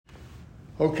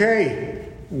Okay,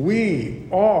 we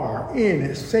are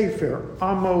in Sefer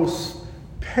Amos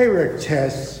Perek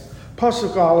Tes,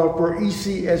 Pasuk Aleph,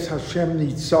 V'isi es Hashem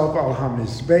nitzav al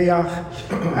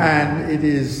hamizbeach, and it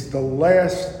is the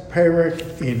last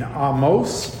Perek in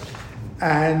Amos.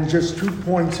 And just 2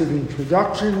 points of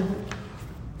introduction.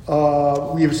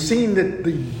 We have seen that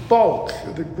the bulk,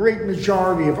 the great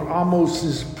majority of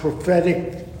Amos's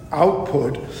prophetic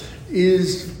output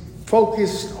is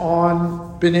focused on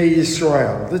Bnei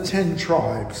Israel, the 10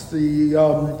 tribes, the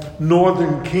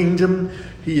northern kingdom.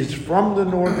 He is from the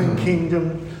northern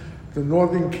kingdom. The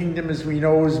northern kingdom, as we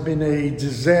know, has been a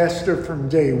disaster from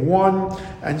day one.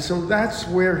 And so that's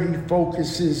where he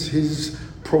focuses his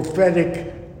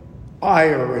prophetic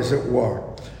ire, as it were.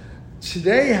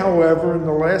 Today, however, in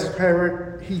the last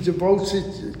parak, he devotes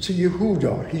it to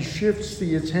Yehuda. He shifts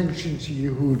the attention to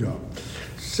Yehuda.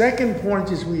 Second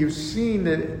point is we have seen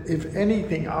that, if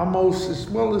anything, Amos, as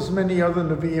well as many other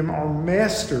Nevi'im, are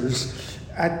masters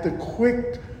at the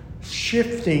quick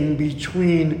shifting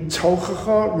between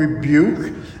tochacha,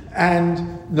 rebuke,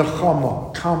 and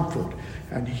nechama, comfort.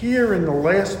 And here in the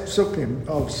last psukim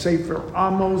of Sefer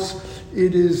Amos,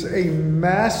 it is a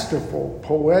masterful,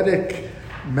 poetic,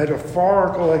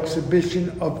 metaphorical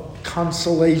exhibition of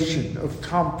consolation, of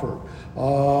comfort.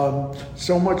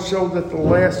 So much so that the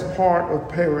last part of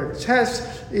Perek Tes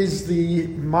is the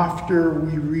mafter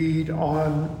we read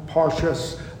on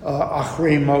Parshas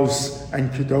Achrei Mos and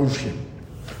Kedoshim.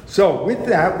 So with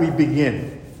that we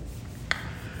begin.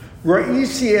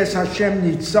 Ra'isi es Hashem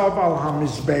nitzav al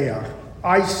hamizbeach.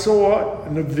 I saw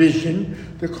in a vision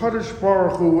the Kadosh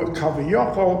Baruch Hu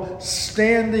Kaviyachol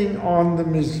standing on the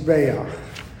Mizbeach.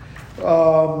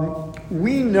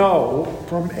 We know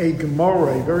from a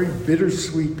Gemara, a very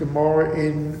bittersweet Gemara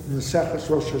in Maseches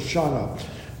Rosh Hashanah,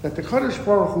 that the Kadosh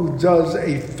Baruch Hu does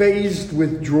a phased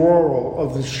withdrawal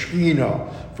of the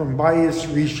Shekhinah from Bayis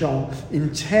Rishon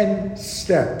in 10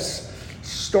 steps,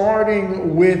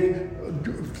 starting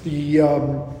with the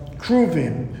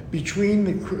Kruvim, between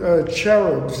the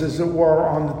cherubs, as it were,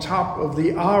 on the top of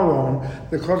the Aron.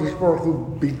 The Kadosh Baruch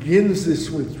Hu begins this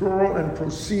withdrawal and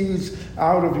proceeds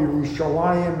out of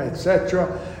Yerushalayim, etc.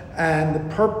 And the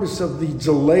purpose of the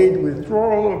delayed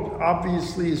withdrawal,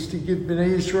 obviously, is to give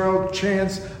Bnei Israel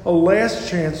a last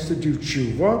chance to do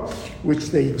tshuva, which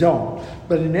they don't.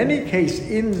 But in any case,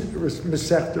 in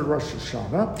Masechta Rosh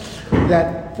Hashanah,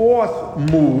 that fourth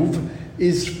move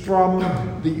is from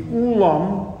the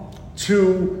Ulam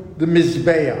to the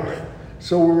Mizbeach.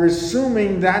 So we're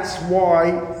assuming that's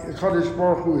why Kadosh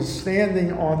Baruch Hu is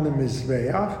standing on the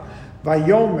Mizbeach,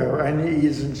 Vayomer, and he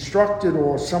is instructed,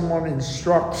 or someone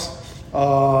instructs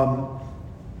Amos,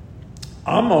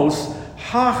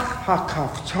 Hach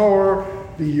hakaftor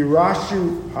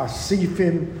v'yirashu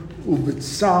hasifim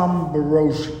ubitsam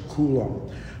barosh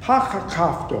kulam. Hach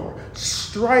hakaftor,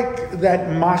 strike that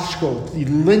mashkot, the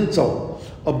lintel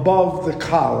above the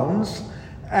columns,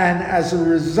 and as a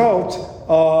result,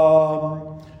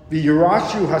 the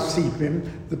Yerashu Hasipim,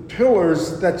 the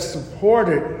pillars that support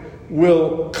it,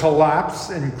 will collapse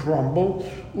and crumble.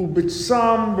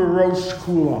 Ubitsam barosh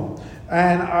kulam,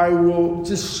 and I will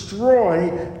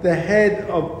destroy the head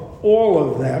of all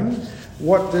of them.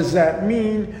 What does that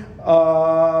mean?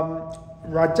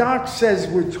 Radak says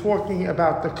we're talking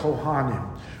about the Kohanim.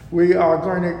 We are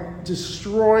going to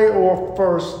destroy off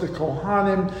first the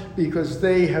Kohanim because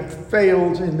they have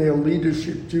failed in their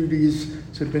leadership duties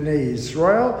to Bnei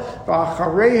Israel.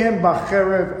 V'achareihem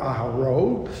b'cherev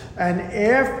aharod, and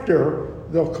after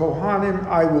the Kohanim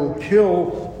I will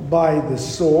kill by the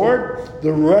sword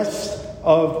the rest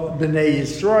of Bnei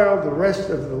Israel, the rest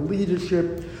of the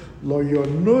leadership. Lo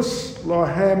yonus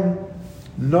lohem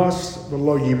nos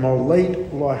v'lo yimolet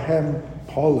lohem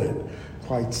polid.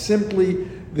 Quite simply,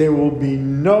 there will be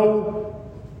no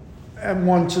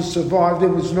one to survive. There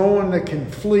was no one that can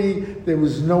flee. There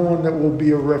was no one that will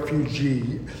be a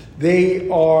refugee. They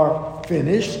are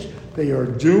finished. They are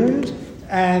doomed,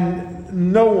 and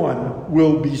no one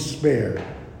will be spared.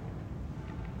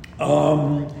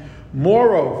 Moreover,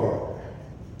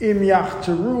 im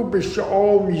yachteru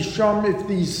b'sha'ol misham, if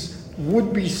these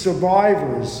would-be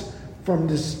survivors from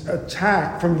this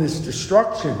attack, from this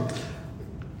destruction,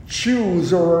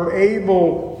 choose or are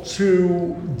able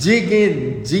to dig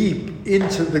in deep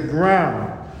into the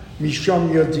ground, Misham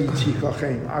yadi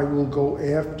tikachem, I will go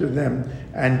after them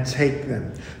and take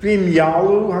them. V'im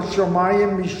yalu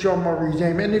hashamayim misham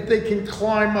aridem, and if they can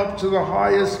climb up to the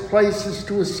highest places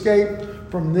to escape,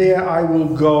 from there I will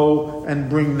go and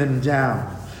bring them down.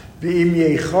 V'im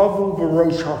yechavu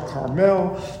b'rosh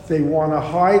HaKarmel, they want to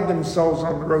hide themselves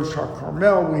on the Rosh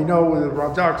HaKarmel. We know the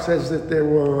Radak says that there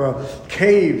were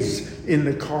caves in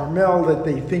the Carmel that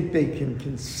they think they can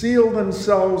conceal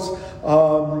themselves. I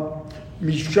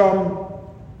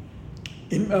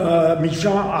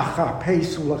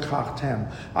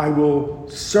will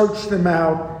search them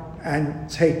out and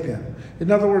take them.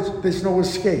 In other words, there's no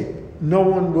escape. No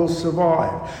one will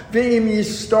survive. And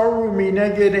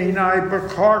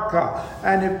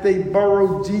if they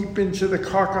burrow deep into the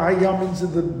karka hayam, into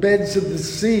the beds of the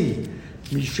sea,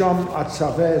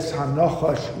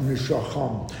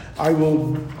 I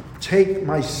will take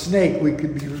my snake. We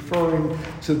could be referring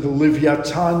to the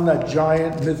Leviathan, that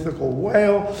giant mythical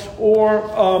whale, or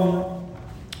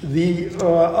the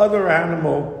other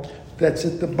animal that's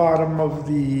at the bottom of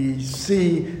the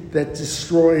sea that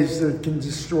can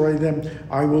destroy them.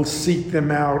 I will seek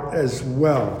them out as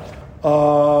well.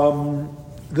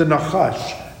 The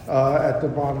Nachash at the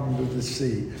bottom of the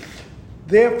sea.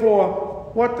 Therefore,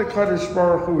 what the Kadosh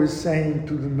Baruch Hu is saying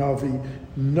to the Navi,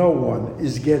 no one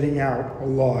is getting out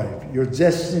alive. Your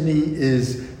destiny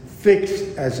is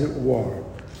fixed, as it were.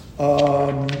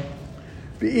 And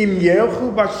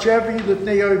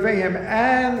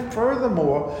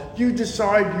furthermore, you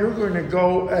decide you're going to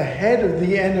go ahead of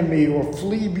the enemy or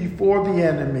flee before the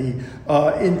enemy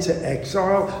into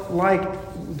exile, like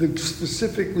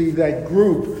specifically that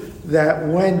group that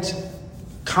went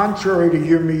contrary to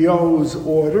Yirmiyahu's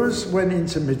orders, went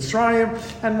into Mitzrayim,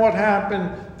 and what happened?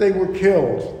 They were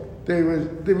killed.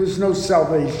 There was no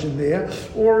salvation there.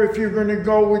 Or if you're going to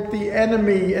go with the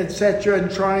enemy, etc.,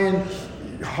 and try and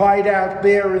hide out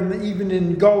there, even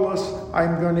in Golos,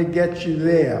 I'm going to get you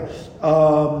there.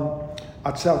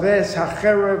 Atzaves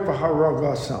hacherev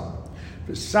v'haragasam.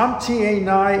 V'samti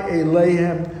einai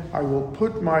eilehem. I will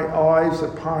put my eyes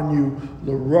upon you,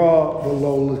 l'ra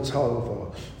v'lo l'tova,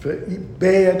 for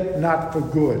bad, not for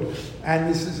good. And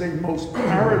this is a most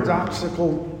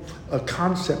paradoxical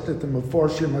concept that the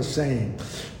Mefarshim are saying.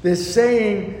 They're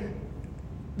saying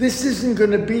this isn't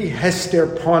going to be Hester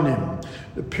Panim,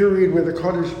 the period where the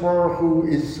Kadosh Baruch Hu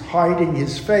is hiding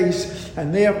his face,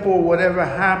 and therefore whatever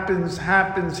happens,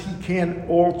 he can't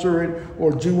alter it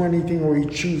or do anything, or he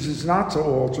chooses not to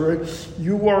alter it.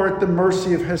 You are at the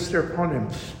mercy of Hester Panim.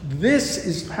 This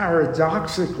is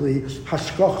paradoxically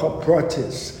Hashgacha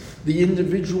Pratis, the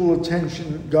individual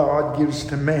attention God gives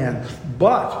to man.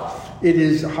 But it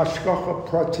is Hashgacha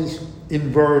Pratis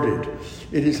inverted.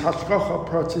 It is Hashgacha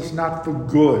Pratis not for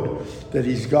good that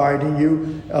he's guiding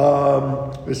you.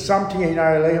 It's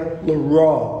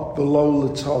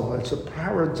a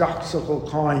paradoxical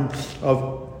kind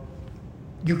of,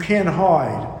 you can't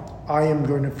hide, I am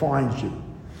going to find you.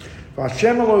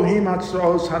 V'Hashem Elohim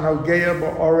hatzos hanogea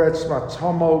ba'aretz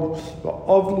v'tamog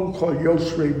v'avlu kol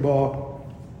yoshrei ba.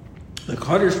 The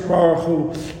Kadosh Baruch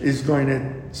Hu is going to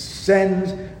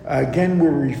send, again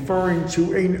we're referring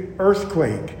to an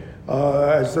earthquake,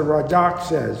 as the Radak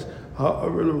says,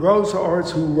 Rose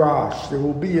ha'aretz hu rash. There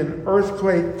will be an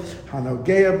earthquake,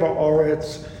 hanogea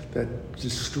ba'aretz, that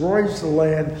destroys the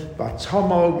land,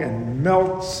 v'tamog, and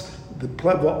melts the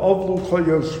pleva avlu kol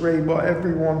yoshrei ba.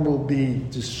 Everyone will be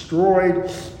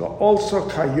destroyed. But also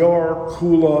kayor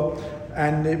kula,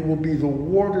 and it will be the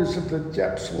waters of the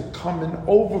depths will come and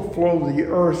overflow the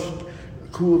earth,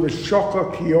 kula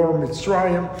v'shoka kiyor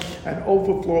Mitzrayim, and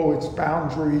overflow its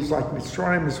boundaries like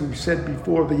Mitzrayim. As we've said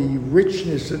before, the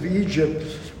richness of Egypt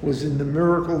was in the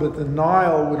miracle that the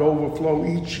Nile would overflow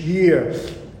each year,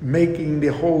 making the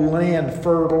whole land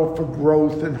fertile for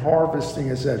growth and harvesting,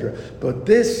 etc. But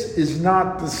this is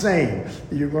not the same.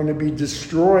 You're going to be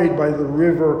destroyed by the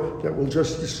river that will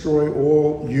just destroy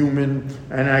all human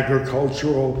and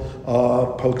agricultural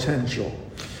potential.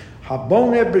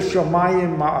 Habone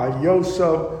b'shamayim ma'al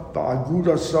Yosef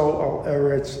ba'agudaso al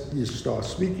eretz yistar.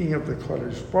 Speaking of the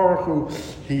Kadosh Baruch Hu,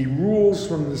 he rules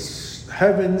from the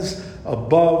heavens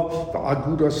above,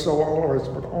 ba'agudaso al eretz,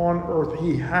 but on earth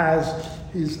he has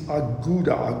his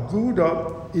aguda.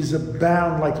 Aguda is a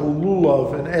bound like a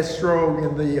lulav, and estrog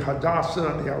and the hadassah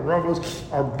and the aravos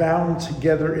are bound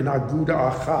together in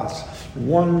aguda achas,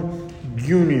 one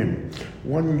union,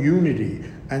 one unity.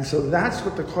 And so that's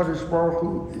what the Kadosh Baruch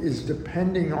Hu is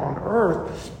depending on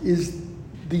earth, is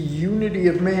the unity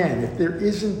of man. If there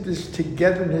isn't this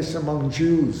togetherness among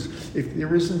Jews, if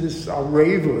there isn't this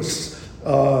aravos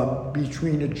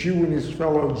between a Jew and his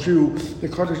fellow Jew, the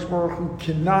Kadosh Baruch Hu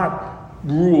cannot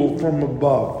rule from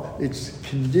above. It's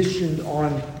conditioned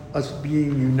on us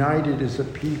being united as a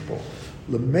people.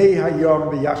 And I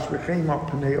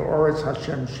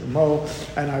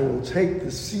will take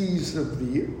the seas of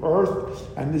the earth,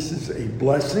 and this is a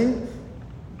blessing.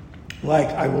 like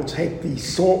I will take the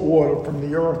salt water from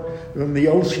the earth, from the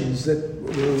oceans that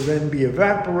will then be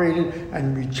evaporated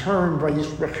and return by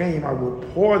Yisrachem. I will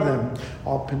pour them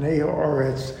al Pnei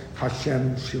Haaretz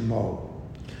Hashem Shemo.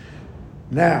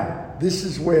 Now, this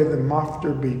is where the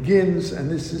mafter begins,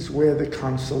 and this is where the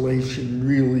consolation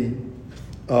really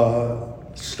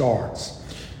starts.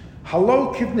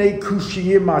 Halo kivnei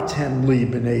kushiyim atem li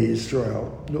b'nei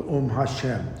Yisrael nu'um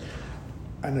Hashem.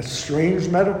 And a strange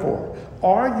metaphor.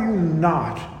 Are you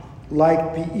not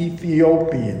like the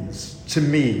Ethiopians to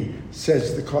me,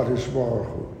 says the Kadosh Baruch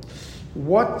Hu.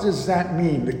 What does that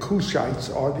mean? The Cushites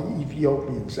are the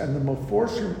Ethiopians. And the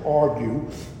Meforshim argue,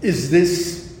 is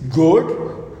this good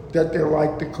that they're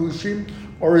like the Cushim?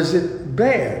 Or is it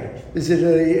bad? Is it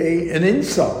an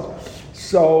insult?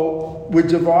 So we're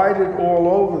divided all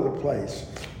over the place.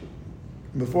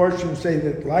 Meforshim say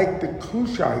that like the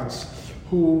Cushites,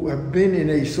 who have been in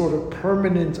a sort of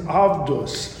permanent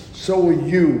avdus, so are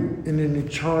you in an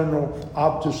eternal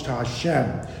avdus to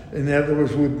Hashem. In other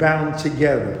words, we're bound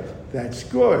together. That's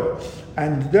good.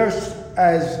 And just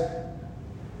as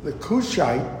the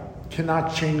Cushite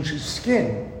cannot change his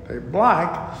skin, they're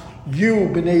black, you,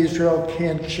 B'nai Israel,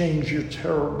 can't change your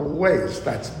terrible ways.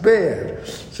 That's bad.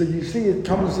 So you see it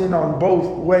comes in on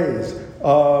both ways.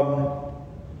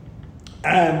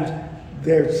 And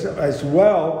there's as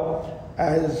well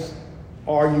as,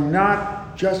 are you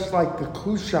not just like the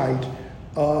Cushite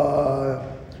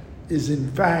is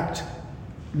in fact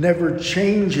never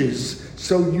changes,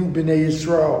 so you, B'nai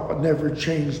Israel, never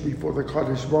changed before the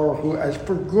Kadosh Baruch Hu as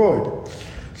for good.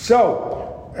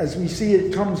 So, as we see,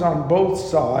 it comes on both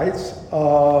sides,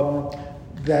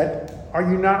 that are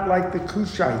you not like the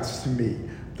Cushites to me?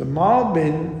 The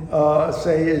Malbim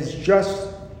say is just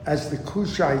as the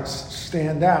Cushites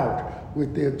stand out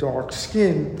with their dark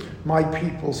skin, my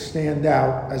people stand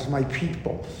out as my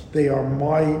people. They are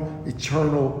my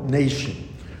eternal nation.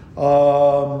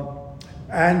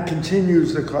 And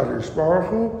continues the Kadosh Baruch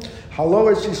Hu, Halo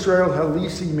es Yisrael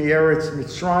halisi me'eretz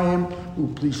Mitzrayim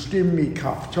uplishtim mi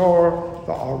Kaftor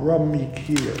va'aram mi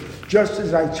Kir. Just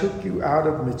as I took you out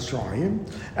of Mitzrayim,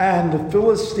 and the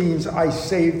Philistines I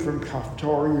saved from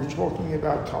Kaftor. You're talking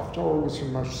about Kaftor was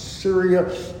from Assyria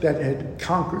that had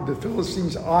conquered the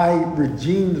Philistines. I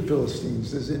redeemed the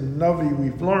Philistines. As in Navi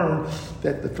we've learned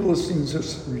that the Philistines have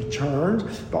returned.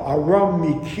 But Aram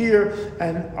mi Kir,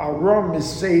 and Aram is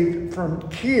saved from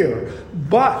Kir.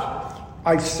 But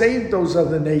I saved those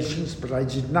other nations, but I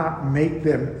did not make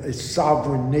them a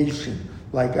sovereign nation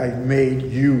like I've made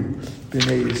you,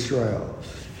 B'nai Israel.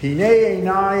 Hinei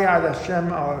einai ad Hashem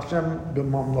al Hashem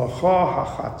b'mamlacha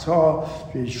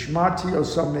hachata v'ishmati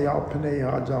osam al pnei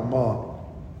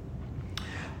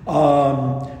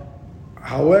ha'adamah.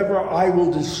 However, I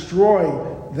will destroy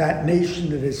that nation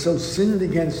that has so sinned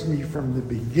against me from the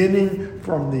beginning,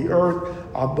 from the earth.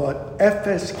 But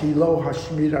Ephes kilo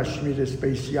hashmid hashmidas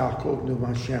beis Yaakov nu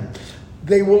Hashem.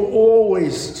 They will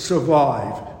always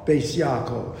survive, Beis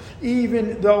Yaakov.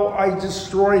 Even though I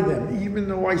destroy them, even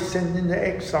though I send into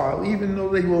exile, even though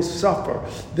they will suffer,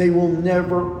 they will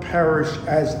never perish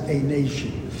as a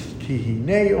nation. Ki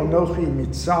hinei onochi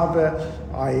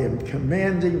mitzaveh, I am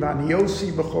commanding,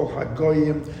 v'aniosi b'chol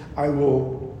hagoyim, I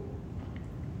will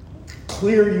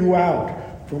clear you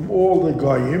out from all the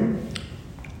goyim.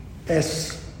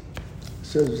 Es,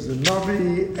 says the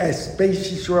Navi, Es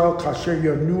Beis Yisrael kasher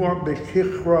yanua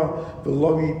bechichra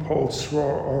v'lo yipol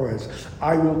tzror orez.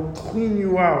 I will clean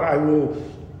you out. I will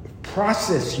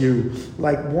process you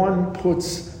like one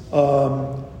puts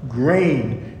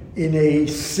grain in a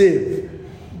sieve,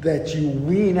 that you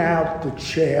wean out the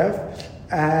chaff,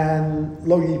 and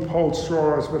lo yipol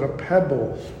tzror, but a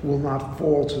pebble will not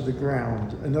fall to the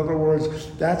ground. In other words,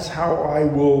 that's how I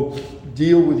will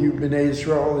deal with you, B'nai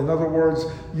Israel. In other words,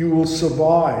 you will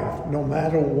survive. No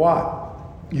matter what,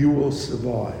 you will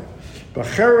survive.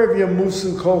 B'cherev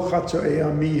yamusu kol chatoei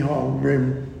ami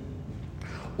ha'omrim.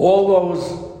 All those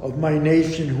of my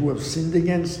nation who have sinned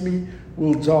against me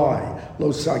will die.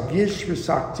 Lo sagish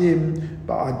v'saktim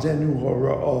ba'adenu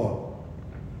hora'ah.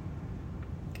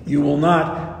 You will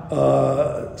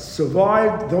not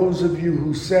survive, those of you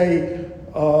who say,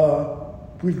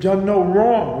 we've done no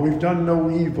wrong, we've done no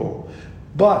evil.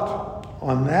 But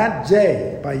on that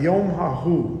day, by Yom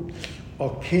Hahu,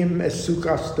 Akim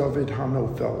Esukas David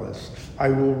Hanofeles, I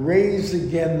will raise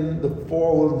again the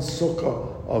fallen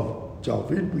sukkah of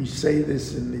David. We say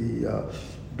this in the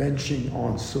benching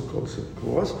on sukkahs, of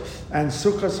course. And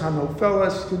Sukkos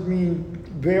Hanofeles could mean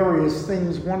various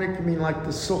things. One, it could mean like the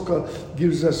sukkah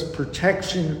gives us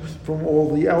protection from all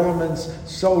the elements.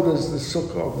 So does the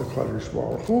sukkah of the Kadosh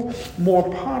Baruch Hu. More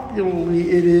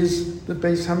popularly, it is the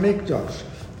Beis Hamikdash.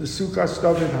 the Sukkos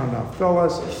David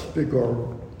Hanafelas,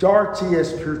 V'Darti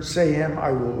es Pirtzehem,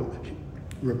 I will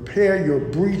repair your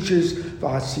breaches,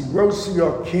 V'Hasirosi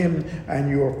Akim, and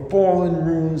your fallen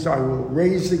ruins I will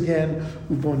raise again,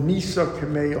 Ubonisa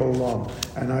Kamei Olam,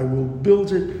 and I will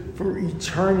build it for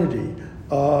eternity.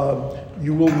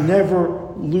 You will never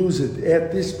lose it.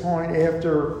 At this point,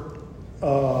 after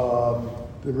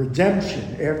the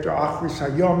redemption, after Achris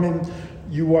Hayomim,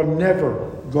 you are never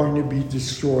going to be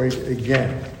destroyed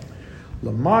again.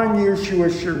 L'man Yeshua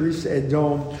Sheris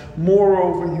Edom.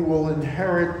 Moreover, you will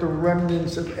inherit the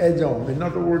remnants of Edom. In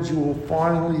other words, you will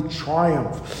finally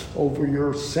triumph over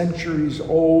your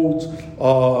centuries-old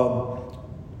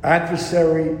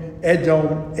adversary,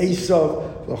 Edom, Esav.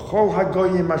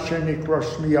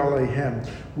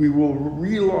 We will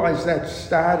realize that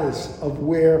status of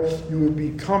where you would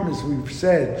become, as we've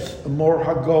said, a more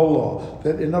Hagolah,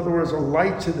 that in other words, a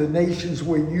light to the nations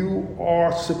where you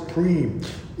are supreme.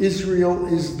 Israel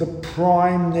is the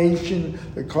prime nation.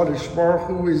 The Kadosh Baruch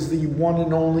Hu is the one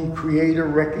and only creator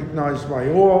recognized by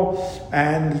all,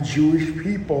 and the Jewish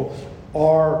people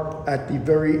are at the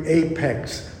very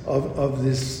apex of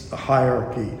this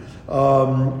hierarchy.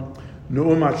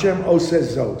 Nu'um Hashem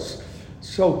osez zos.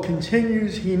 So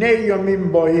continues, Hinei yomim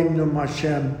boim nu'um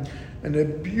Hashem, and a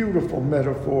beautiful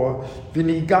metaphor.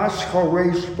 V'nigash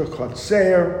choresh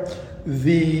b'chotzer,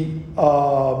 the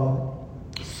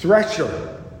thresher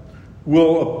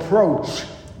will approach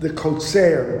the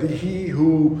kotzer, he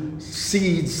who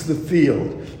seeds the field.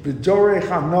 V'dorech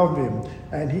hanovim,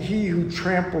 and he who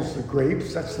tramples the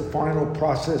grapes, that's the final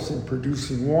process in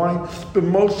producing wine.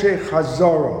 B'moshe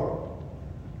chazara,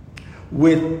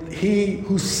 with he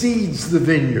who seeds the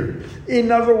vineyard.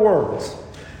 In other words,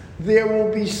 there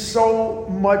will be so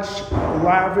much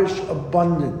lavish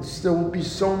abundance, there will be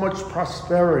so much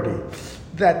prosperity,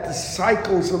 that the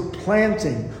cycles of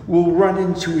planting will run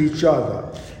into each other.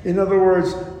 In other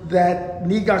words, that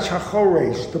Nigash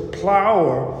HaChoresh, the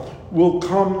plower, will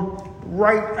come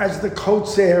right as the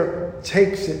kotzer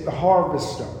takes it, the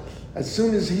harvester. As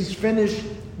soon as he's finished,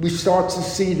 we start to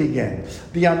seed again.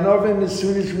 The anovim, as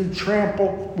soon as we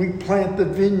trample, we plant the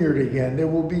vineyard again. There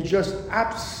will be just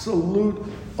absolute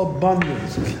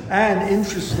abundance. And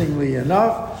interestingly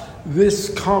enough, this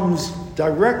comes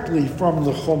directly from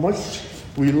the Chumash.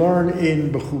 We learn in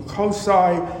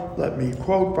Bechukosai, let me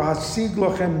quote, V'hasig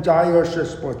lochem dayosh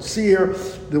es botzir,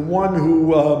 the one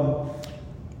who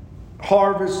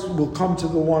harvest will come to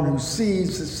the one who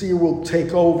seeds. The seer will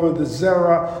take over the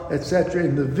zera, etc.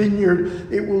 In the vineyard,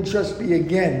 it will just be,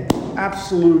 again,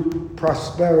 absolute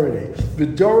prosperity.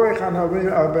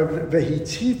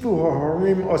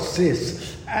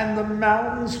 And the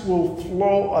mountains will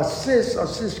flow asis.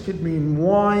 Asis could mean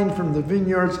wine from the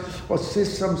vineyards.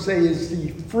 Asis, some say, is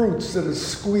the fruits that are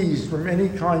squeezed from any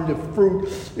kind of fruit.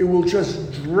 It will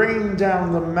just drain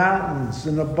down the mountains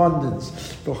in abundance.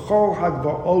 V'chol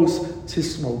hagvaos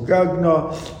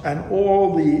tismogagna, and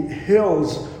all the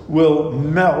hills will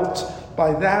melt.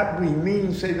 By that we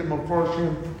mean, say the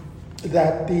Mefarshim,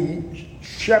 that the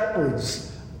shepherds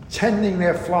tending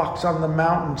their flocks on the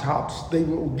mountaintops, they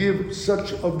will give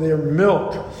such of their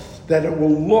milk that it will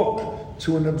look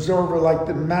to an observer like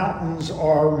the mountains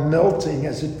are melting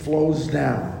as it flows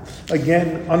down.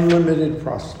 Again, unlimited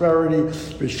prosperity.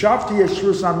 V'shavti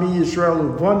yeshus ami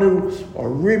Yisrael uvanu, or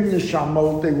rim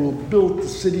neshamot, they will build the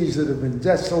cities that have been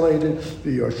desolated.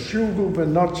 V'yoshuvu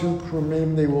v'natu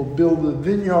krumim, they will build the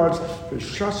vineyards.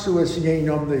 V'shasu es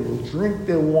yenom, they will drink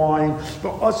their wine.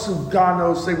 V'asu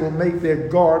ganos, they will make their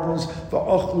gardens.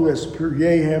 V'achlu es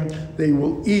piryehem, they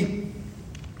will eat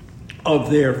of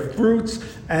their fruits.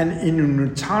 And in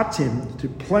unutatim, to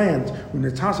plant,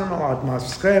 unutatim al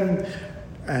admaschem,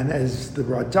 and as the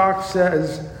Radak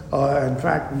says, in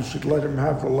fact, we should let him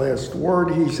have the last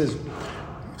word. He says,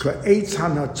 Ka'etz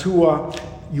hanatua,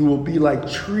 you will be like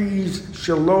trees,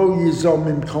 shelo yizom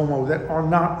mimkomo, that are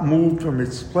not moved from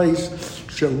its place,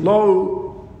 shelo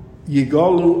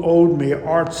yigalu od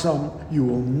me'artzam, you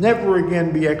will never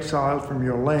again be exiled from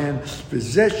your land.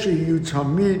 V'zesheyu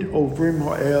tamid ovrim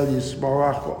ha'el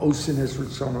yisbarach v'osin es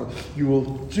ritzono, you will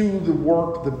do the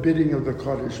work, the bidding of the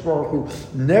Kadosh Baruch Hu,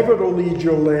 never to lead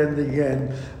your land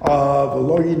again.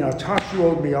 V'lo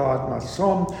yinatashu od me'alad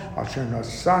masom asher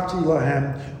nasati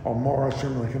lahem amar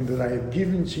Hashem lahem, that I have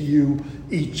given to you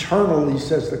eternally,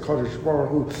 says the Kadosh Baruch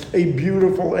Hu, a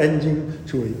beautiful ending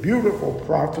to a beautiful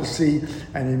prophecy.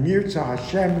 And in Mirza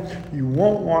Hashem, you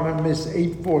won't want to miss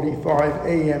 8:45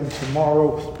 a.m.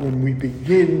 tomorrow when we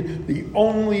begin the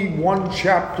only one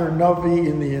chapter Navi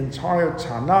in the entire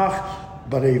Tanakh,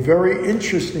 but a very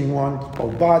interesting one,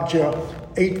 Obadja,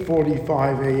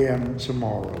 8:45 a.m.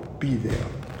 tomorrow. Be there.